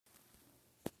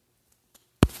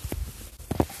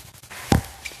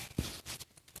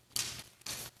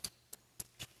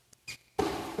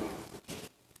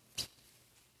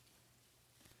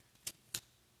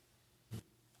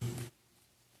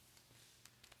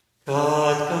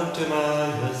to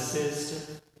my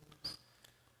assistance.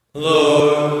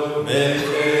 Lord, make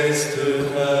haste to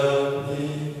help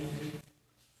me.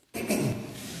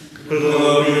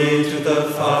 Glory to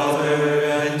the Father,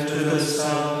 and to the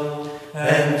Son,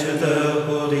 and to the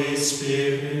Holy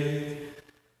Spirit,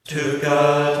 to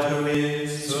God who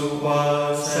is, who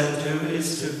was, and who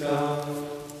is to come,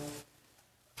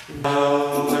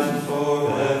 now and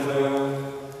forever.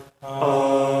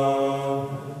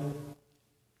 Amen.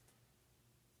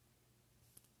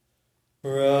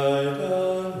 Ride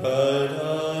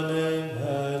on in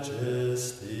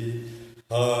majesty,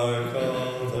 hark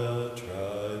all the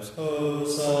tribes,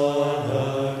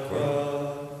 Hosanna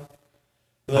cry.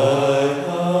 Thy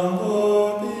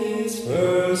humble these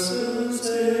verses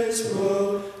its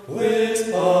robe,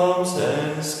 with palms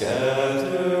and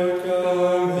scattered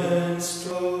garments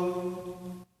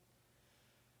strow.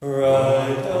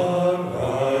 Ride on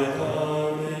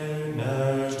in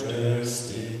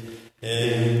majesty,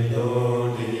 in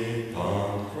lowly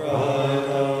pomp, ride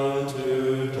on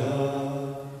to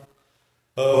die.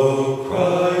 O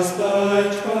Christ,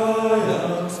 thy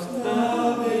triumphs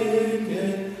now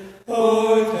begin,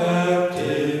 o'er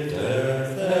captive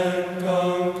death and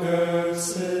conquered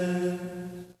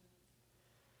sin.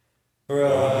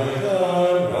 Ride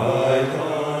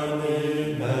on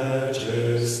in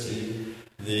majesty,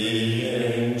 the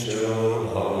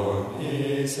angel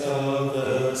armies of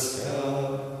the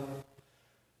sky.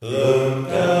 Look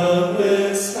down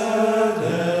with sad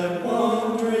and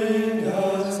wandering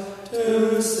eyes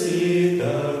to see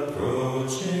the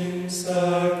approaching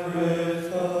sacrifice.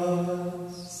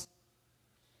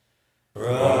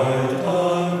 Ride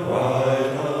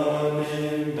on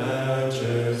in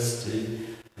majesty,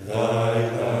 thy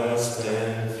last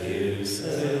and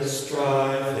fiercest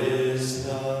strife is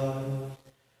nigh.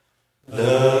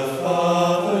 The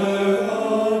Father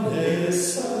on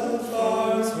his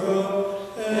far throne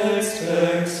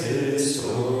expects his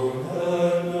own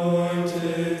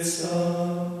anointed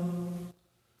Son.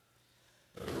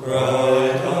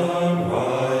 Ride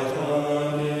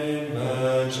on in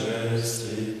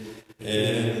majesty,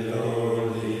 in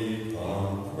lowly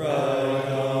pomp,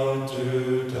 ride on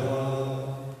to die.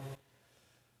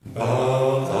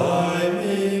 Bow thy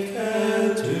meek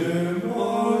head to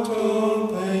mortal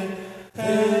pain,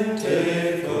 and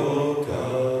take, O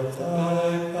God,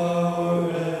 thy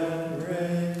power and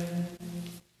reign.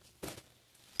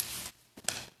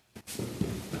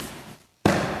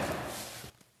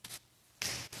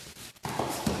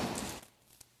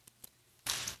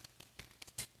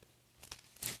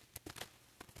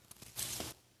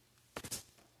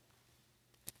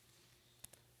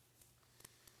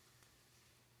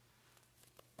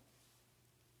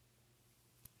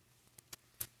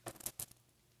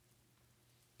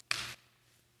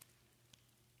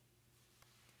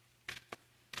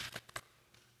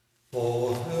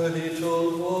 For her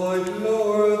little void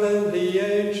lower than the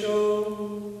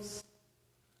angels,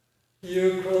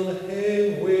 you crown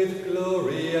him with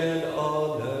glory and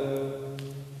honor.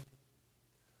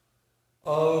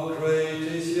 How great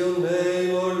is your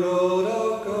name, O Lord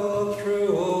our God,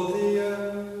 through all the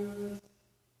earth.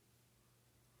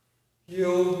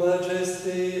 Your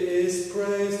majesty is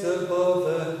praised above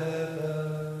the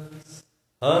heavens.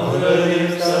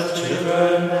 Underneath of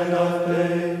children and of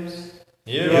babes,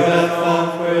 you have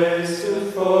found praise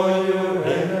for your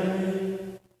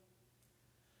enemy,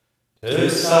 to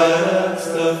silence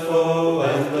the foe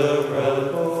and the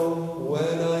rebel.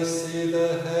 When I see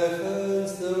the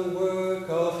heavens, the work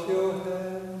of your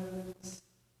hands,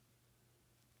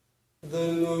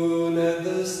 the moon and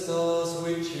the stars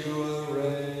which you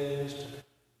arranged,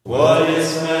 What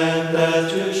is man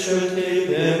that you should keep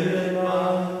him in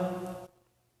mind?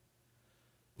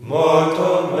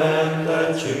 Mortal man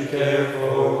that you care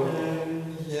for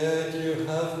him. yet you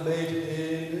have made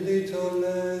him little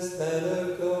less than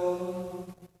a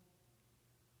god.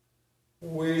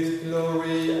 With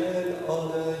glory and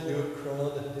honor you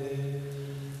crown him.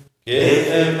 Give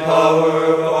him power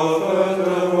over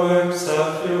the works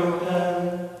of your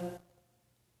hand.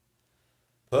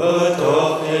 Put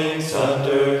all things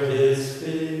under his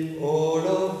feet. All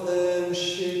of them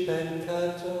sheep and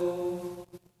cattle,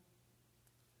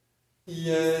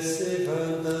 yes,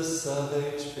 even the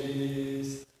savage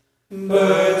beast.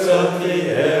 Birds of the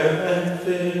air and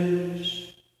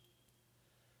fish,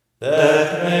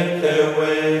 that make their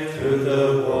way through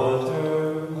the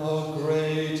water. How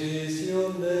great is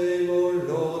your name, O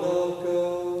Lord our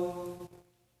God,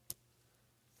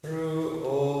 through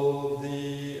all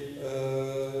the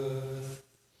earth.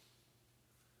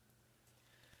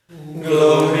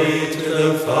 Glory to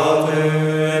the Father,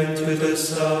 and to the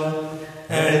Son,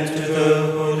 and to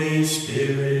the Holy Holy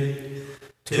Spirit,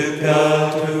 to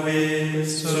God who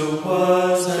is, who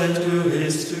was, and who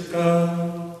is to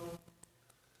come,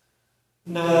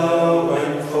 now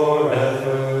and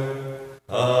forever.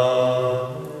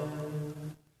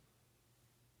 Amen.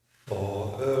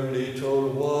 For a little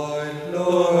while,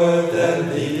 lower than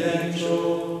the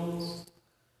angels,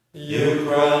 You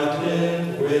crowned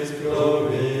him with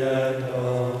glory and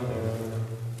honor.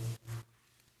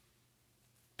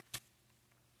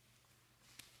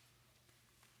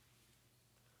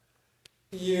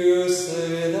 You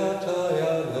say that I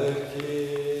am a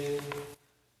king.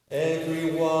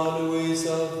 Everyone who is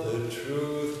of the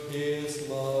truth hears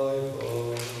my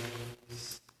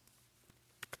voice.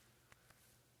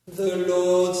 The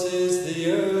Lord's is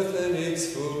the earth and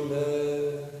its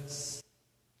fullness,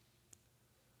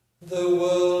 the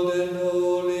world and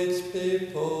all its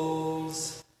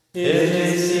peoples. It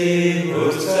is he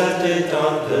who set it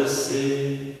on the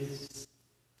seas.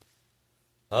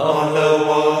 On the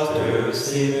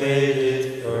waters he made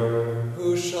it firm.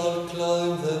 Who shall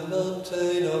climb the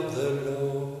mountain of the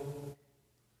Lord?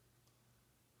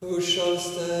 Who shall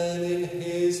stand in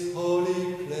his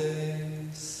holy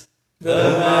place?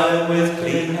 The man with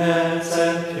clean hands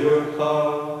and pure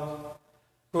heart,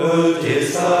 who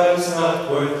desires not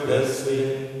worthless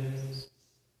things,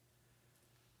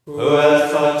 who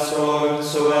hath not sworn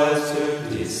so as to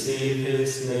deceive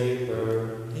his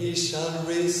neighbor. He shall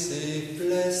receive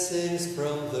blessings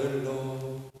from the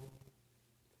Lord,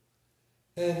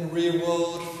 and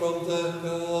reward from the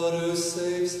God who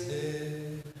saves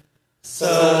him.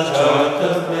 Such are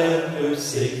the men who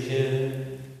seek him.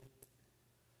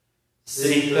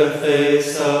 Seek the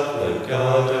face of the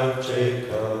God of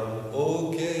Jacob.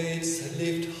 O gates,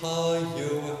 lift high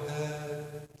your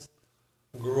heads,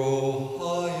 grow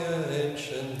higher,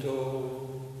 ancient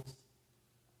doors.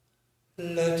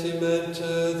 Let him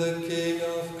enter, the King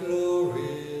of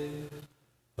glory.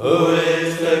 Who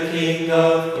is the King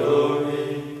of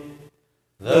glory?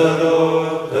 The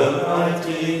Lord, the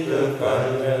mighty, the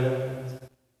valiant.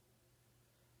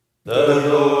 The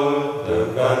Lord, the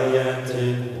valiant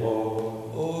in war.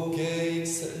 O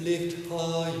gates, lift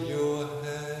high your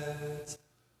heads,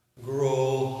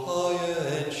 grow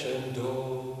higher, ancient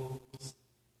doors.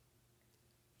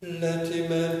 Let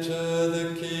him enter,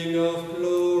 the King of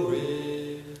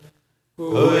glory.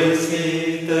 Who is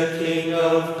he, the King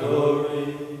of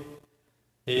glory?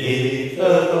 He,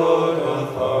 the Lord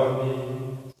of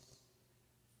armies.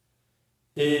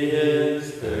 He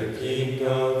is the King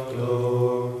of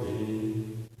glory.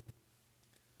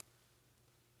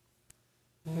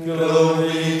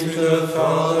 Glory to the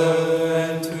Father,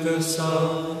 and to the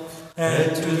Son,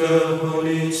 and to the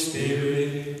Holy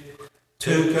Spirit,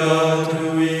 to God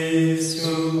who is,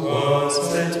 who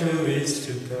was, and who is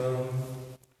to come,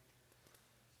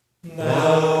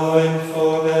 Now and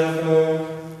forever.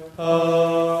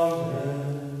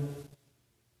 Amen.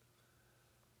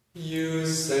 You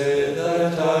say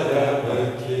that I am a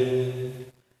king.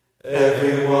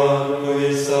 Everyone who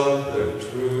is of the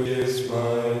truth hears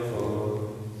my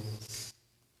voice.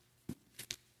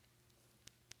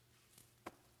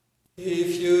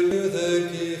 If you knew the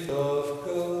gift of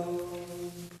God,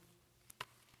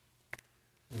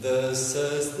 thus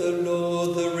says the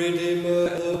Lord, the Redeemer,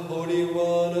 the Holy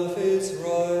One of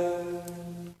Israel,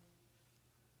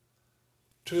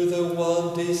 to the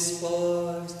one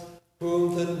despised,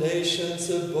 whom the nations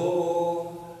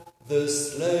abhor, the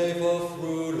slave of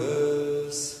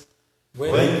rulers.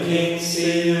 When kings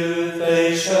see you,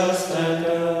 they shall stand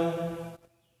up,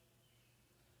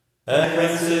 and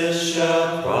princes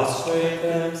shall prostrate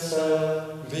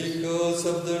themselves. Because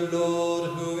of the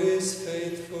Lord who is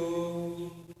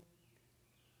faithful,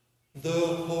 the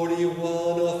Holy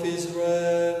One of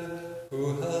Israel,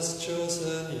 who has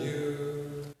chosen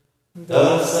you.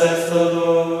 Thus says the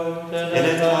Lord, in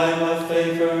a time of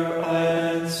favor I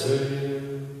answer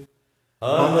you.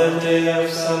 On the day of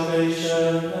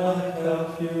salvation I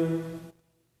help you.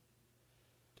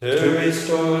 To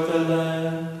restore the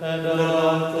land and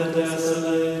allot the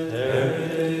desolate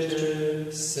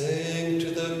heritages. Saying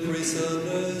to the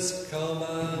prisoners, come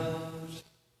out.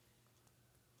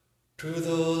 To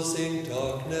those in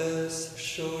darkness,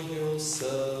 show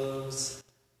yourselves.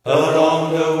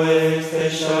 Along the ways they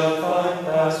shall find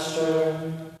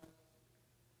pasture.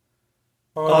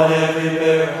 On every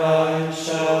bare height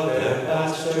shall their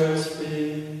pastures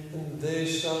be. And they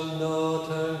shall not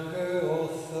hunger or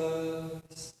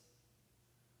thirst,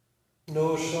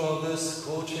 nor shall the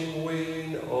scorching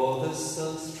wind or the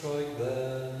sun strike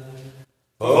them.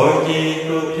 For he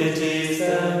who pities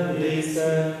them leads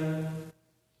them,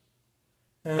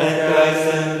 and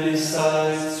guides them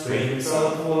beside springs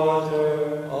of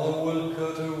water. I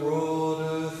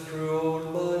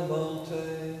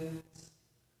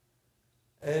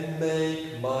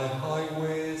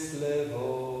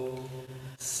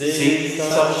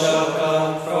some shall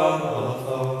come from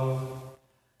afar,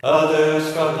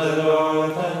 others from the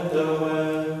north and the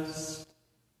west,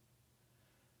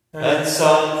 and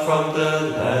some from the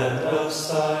land of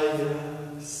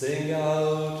Sidon. Sing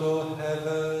out, O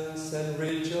heavens, and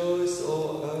rejoice, O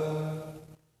earth.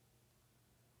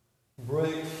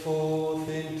 Break forth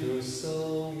into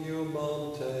song, you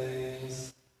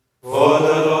mountains. For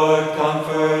the Lord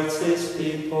comforts his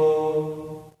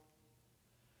people,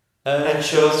 and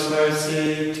shows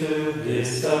mercy to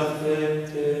his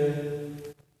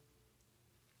afflicted.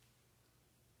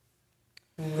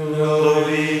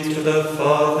 Glory to the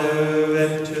Father,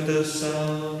 and to the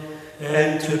Son,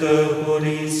 and to the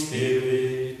Holy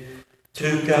Spirit,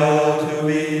 to God who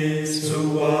is,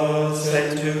 who was,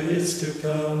 and who is to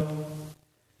come,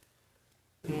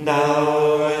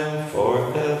 now and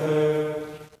forever.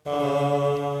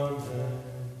 Amen.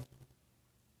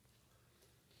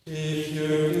 If you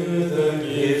knew the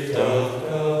gift of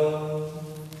God,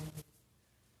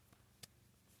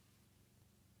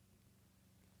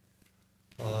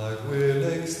 I will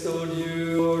extol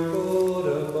you, O Lord,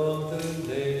 among the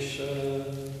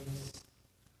nations.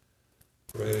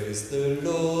 Praise the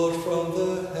Lord from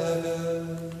the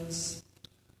heavens.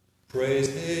 Praise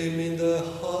him in the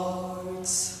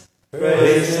hearts.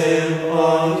 praise him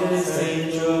on his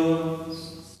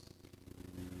angels,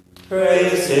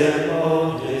 praise him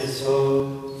on his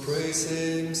hosts, Praise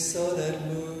him, sun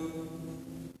and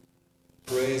moon.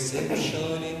 Praise him,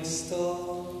 shining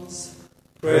stars.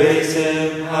 praise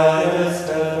him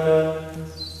highest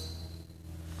heavens,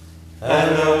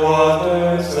 and the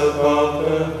waters above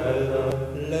the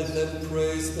heaven. Let them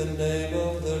praise the name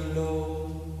of the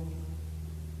Lord.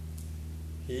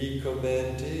 He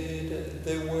commanded,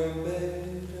 they were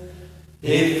made.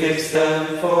 He fixed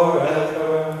them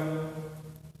forever,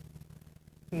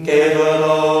 gave a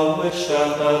law which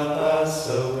shall not pass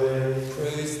away.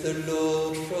 Praise the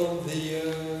Lord from the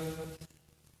earth.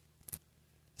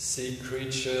 Sea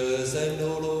creatures and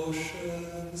all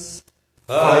oceans.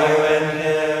 Fire and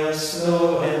hail,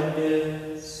 snow and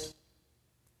mist,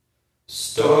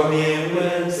 stormy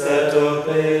winds that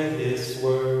obey his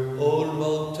word. All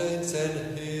mountains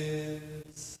and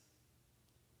hills.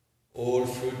 All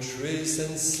fruit trees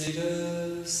and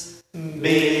cedars.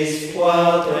 Beasts,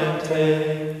 wild and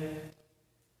tame,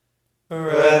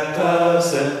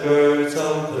 reptiles and birds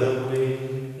on the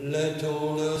wing. Let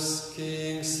all us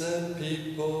kings and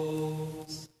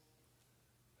peoples,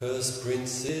 us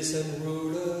princes and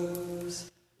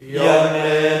rulers, Young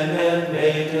men and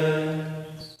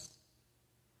maidens,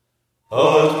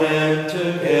 old men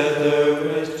together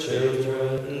with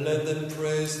children, let them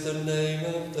praise the name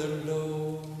of the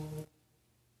Lord.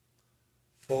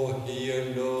 For he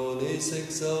alone is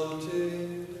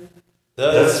exalted.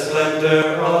 the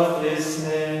splendor of his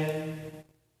name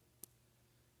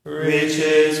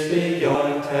reaches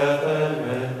beyond heaven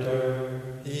and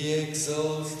earth. He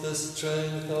exalts the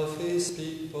strength of his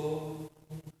people.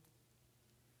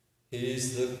 He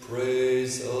is the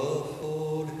praise of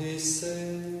all his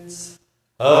saints.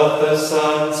 Of the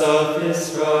sons of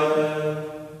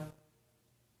Israel,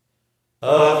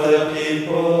 of the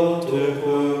people to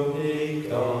whom he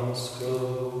comes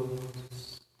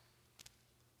close.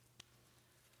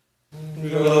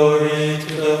 Glory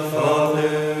to the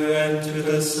Father, and to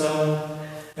the Son,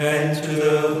 and to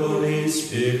the Holy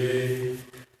Spirit,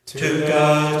 to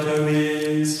God who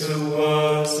is, who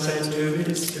was, and who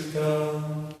is to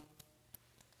come,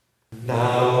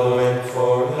 Now and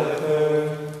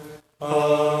forever.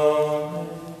 Amen.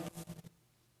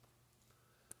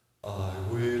 I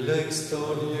will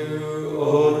extol you,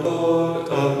 O Lord,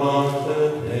 among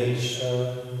the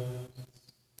nations.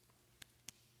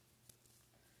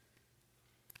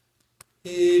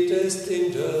 He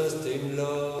destined us in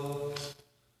love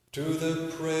to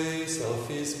the praise of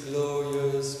his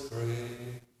glorious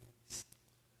grace.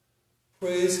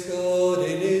 Praise God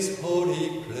in his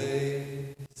holy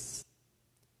place.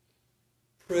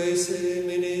 Praise him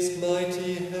in his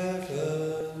mighty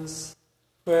heavens.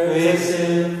 Praise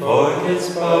him for his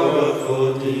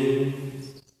powerful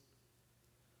deeds.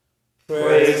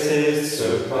 Praise his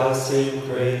surpassing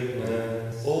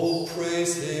greatness. Oh,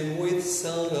 praise him with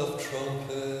sound of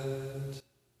trumpet.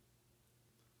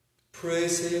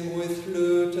 Praise him with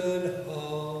flute and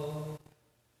harp.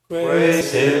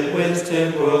 Praise him with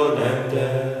timbrel and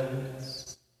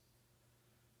dance.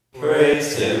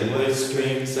 Praise him with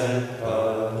strings and pipes.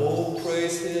 Oh,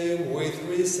 praise him with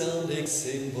resounding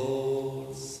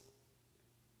cymbals.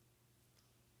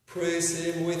 Praise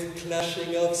him with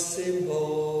clashing of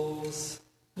cymbals.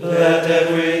 Let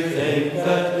everything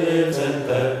that lives and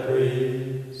that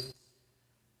breathes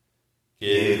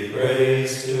give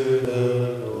praise to the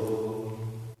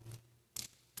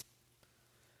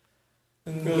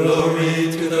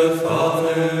Glory to the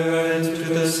Father, and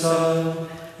to the Son,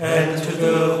 and to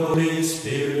the Holy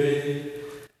Spirit,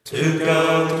 to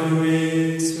God who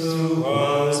is, who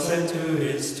was, and who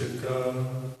is to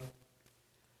come,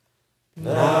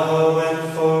 now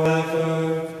and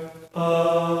forever.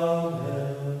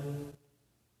 Amen.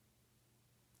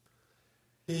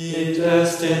 He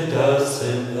destined us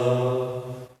in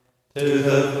love to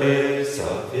the praise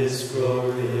of his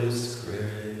glorious grace.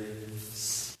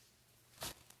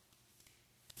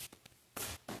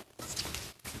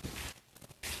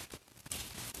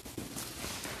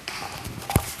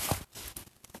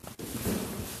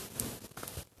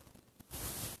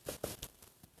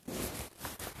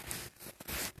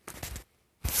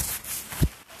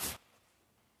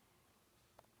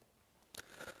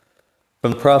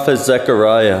 From the prophet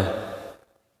Zechariah.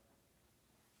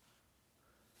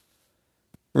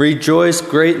 Rejoice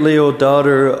greatly, O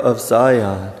daughter of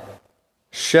Zion.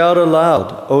 Shout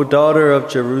aloud, O daughter of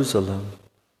Jerusalem.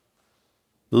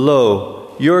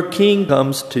 Lo, your king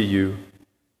comes to you.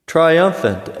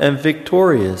 Triumphant and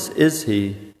victorious is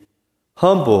he,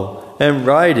 humble and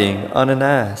riding on an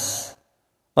ass,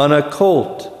 on a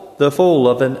colt, the foal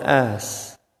of an ass.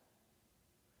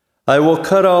 I will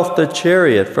cut off the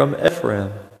chariot from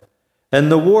Ephraim,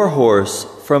 and the war horse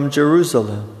from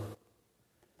Jerusalem.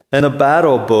 And the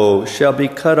battle bow shall be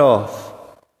cut off,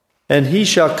 and he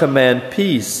shall command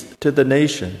peace to the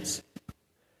nations.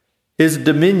 His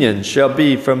dominion shall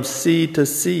be from sea to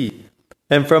sea,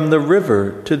 and from the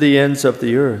river to the ends of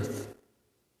the earth.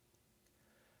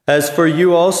 As for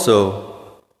you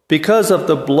also, because of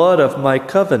the blood of my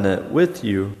covenant with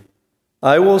you,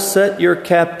 I will set your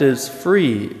captives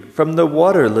free from the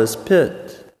waterless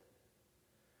pit.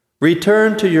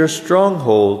 Return to your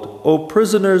stronghold, O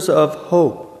prisoners of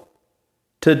hope.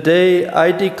 Today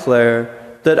I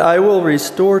declare that I will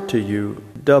restore to you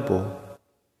double.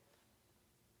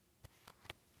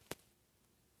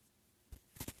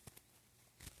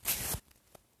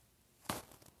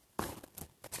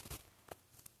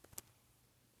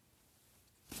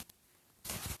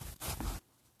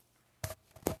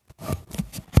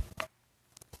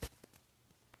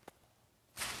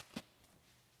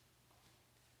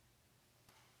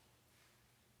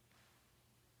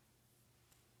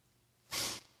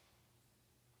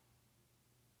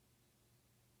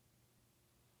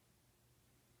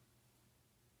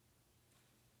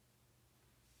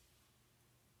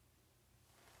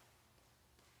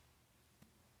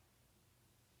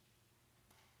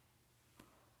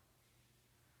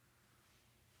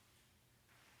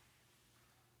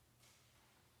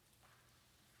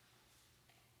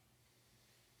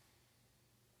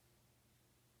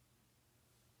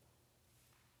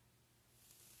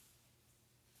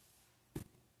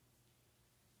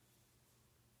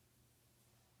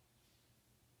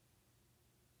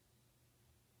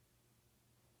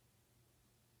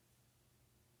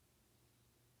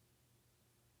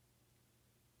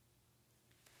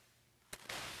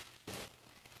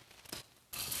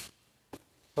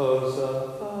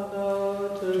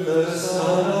 Hosanna to the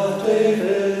Son of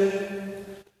David.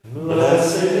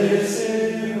 Blessed is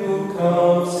he who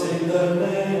comes in the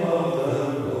name of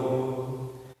the Lord,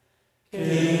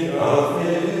 King of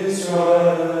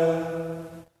Israel.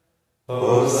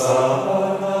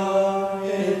 Hosanna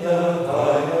in the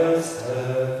highest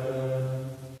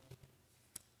heaven.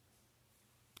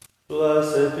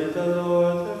 Blessed be the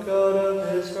Lord, the God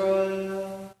of Israel.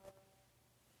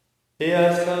 He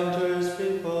has come to his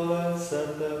people and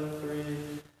set them free.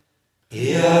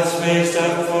 He has raised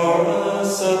up for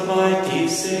us a mighty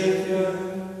Savior,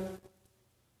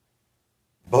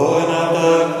 born of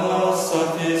the house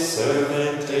of his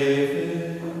servant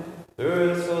David.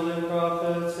 Through his holy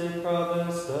prophets he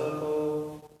promised of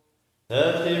old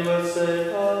that he would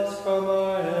save us from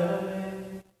our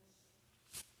enemies,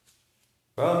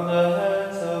 from the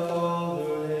hands of all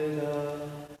who hate us.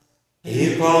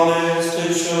 He promised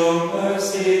to show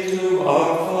mercy to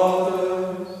our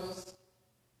fathers,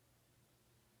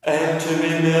 and to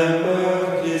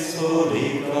remember his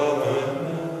holy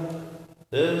covenant.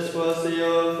 This was the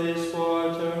oath he swore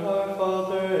to our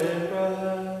father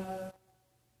Abraham,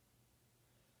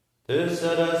 to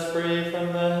set us free from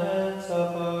the hands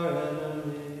of our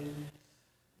enemies,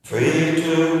 free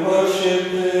to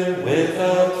worship him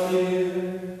without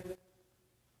fear,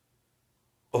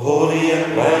 holy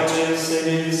and righteous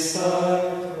in his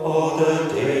sight all the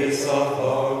days of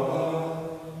our life.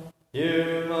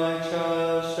 You, my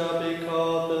child, shall be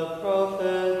called the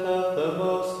prophet of the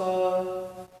Most High,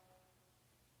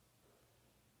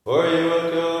 for you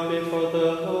will go before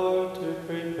the Lord to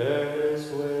prepare his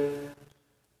way,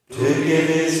 to give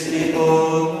his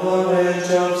people knowledge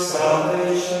of salvation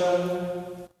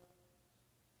salvation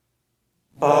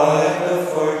by the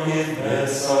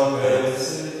forgiveness of their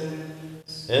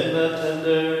sins. In the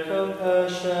tender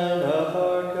compassion of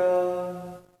our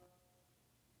God,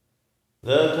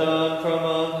 the dawn from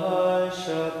on high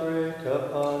shall break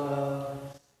upon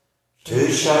us,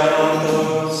 to shine on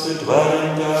those who dwell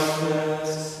in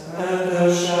darkness and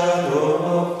the shadow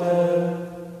of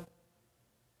death,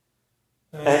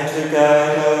 and to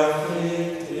guide our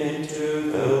feet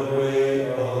into the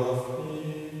way of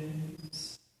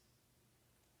peace.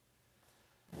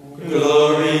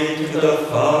 Glory to the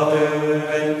Father,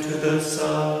 and to the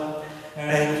Son,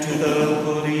 and to the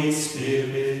Holy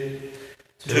Spirit,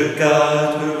 to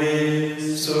God who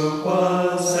is, who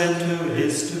was, and who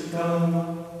is to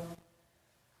come,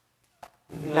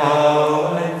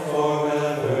 now and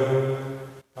forever.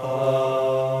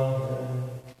 Amen.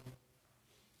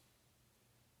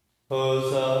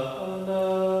 Hosanna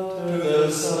to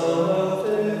the Son of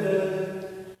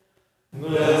David.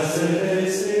 Blessed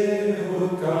is he who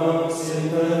comes in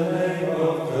the name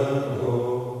of the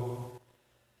Lord.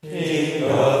 King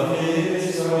of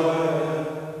Israel.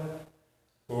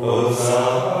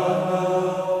 Hosanna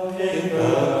in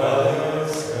the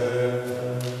highest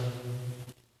heaven.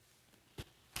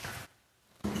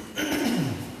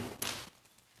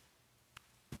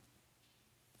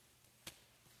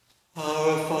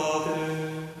 Our Father,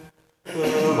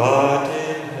 who art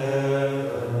in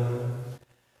heaven,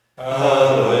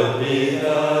 hallowed be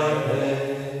thy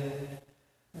name.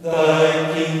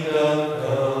 Thy kingdom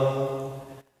come,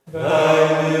 thy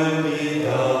will be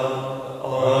done,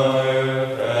 on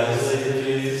earth as it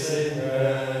is in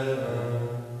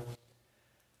heaven.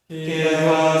 Give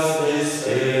us this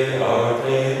day our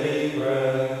daily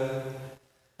bread,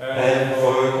 and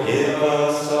forgive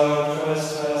us our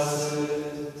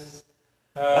trespasses,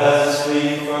 as we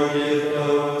forgive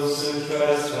those who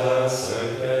trespass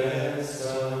against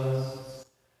us.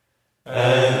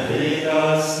 And lead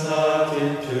us not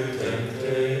into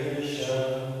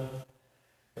temptation,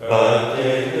 but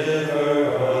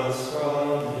deliver us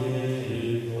from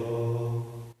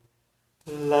evil.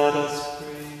 Let us pray.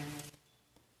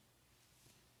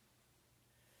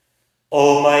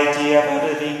 Almighty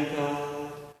ever-living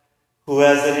God, who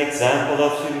as an example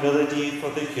of humility for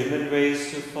the human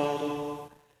race to follow,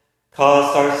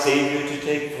 caused our Saviour to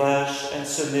take flesh and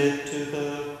submit to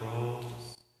the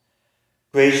cross,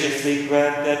 graciously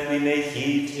grant that we may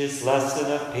heed his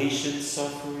lesson of patient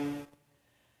suffering,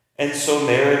 and so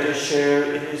merit a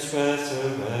share in his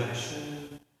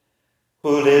resurrection,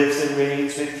 who lives and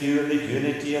reigns with you in the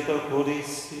unity of the Holy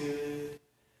Spirit,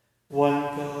 one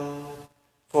God,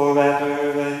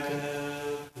 forever and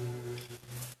ever.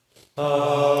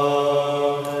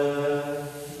 Amen.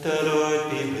 The Lord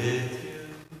be with you.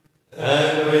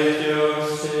 And with your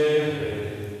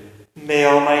spirit. May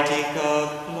Almighty God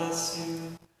bless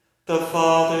you, the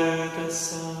Father, the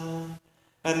Son,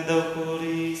 and the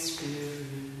Holy Spirit.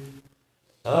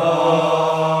 Amen.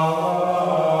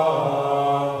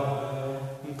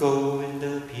 Go in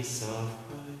the peace of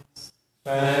Christ.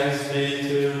 Thanks be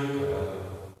to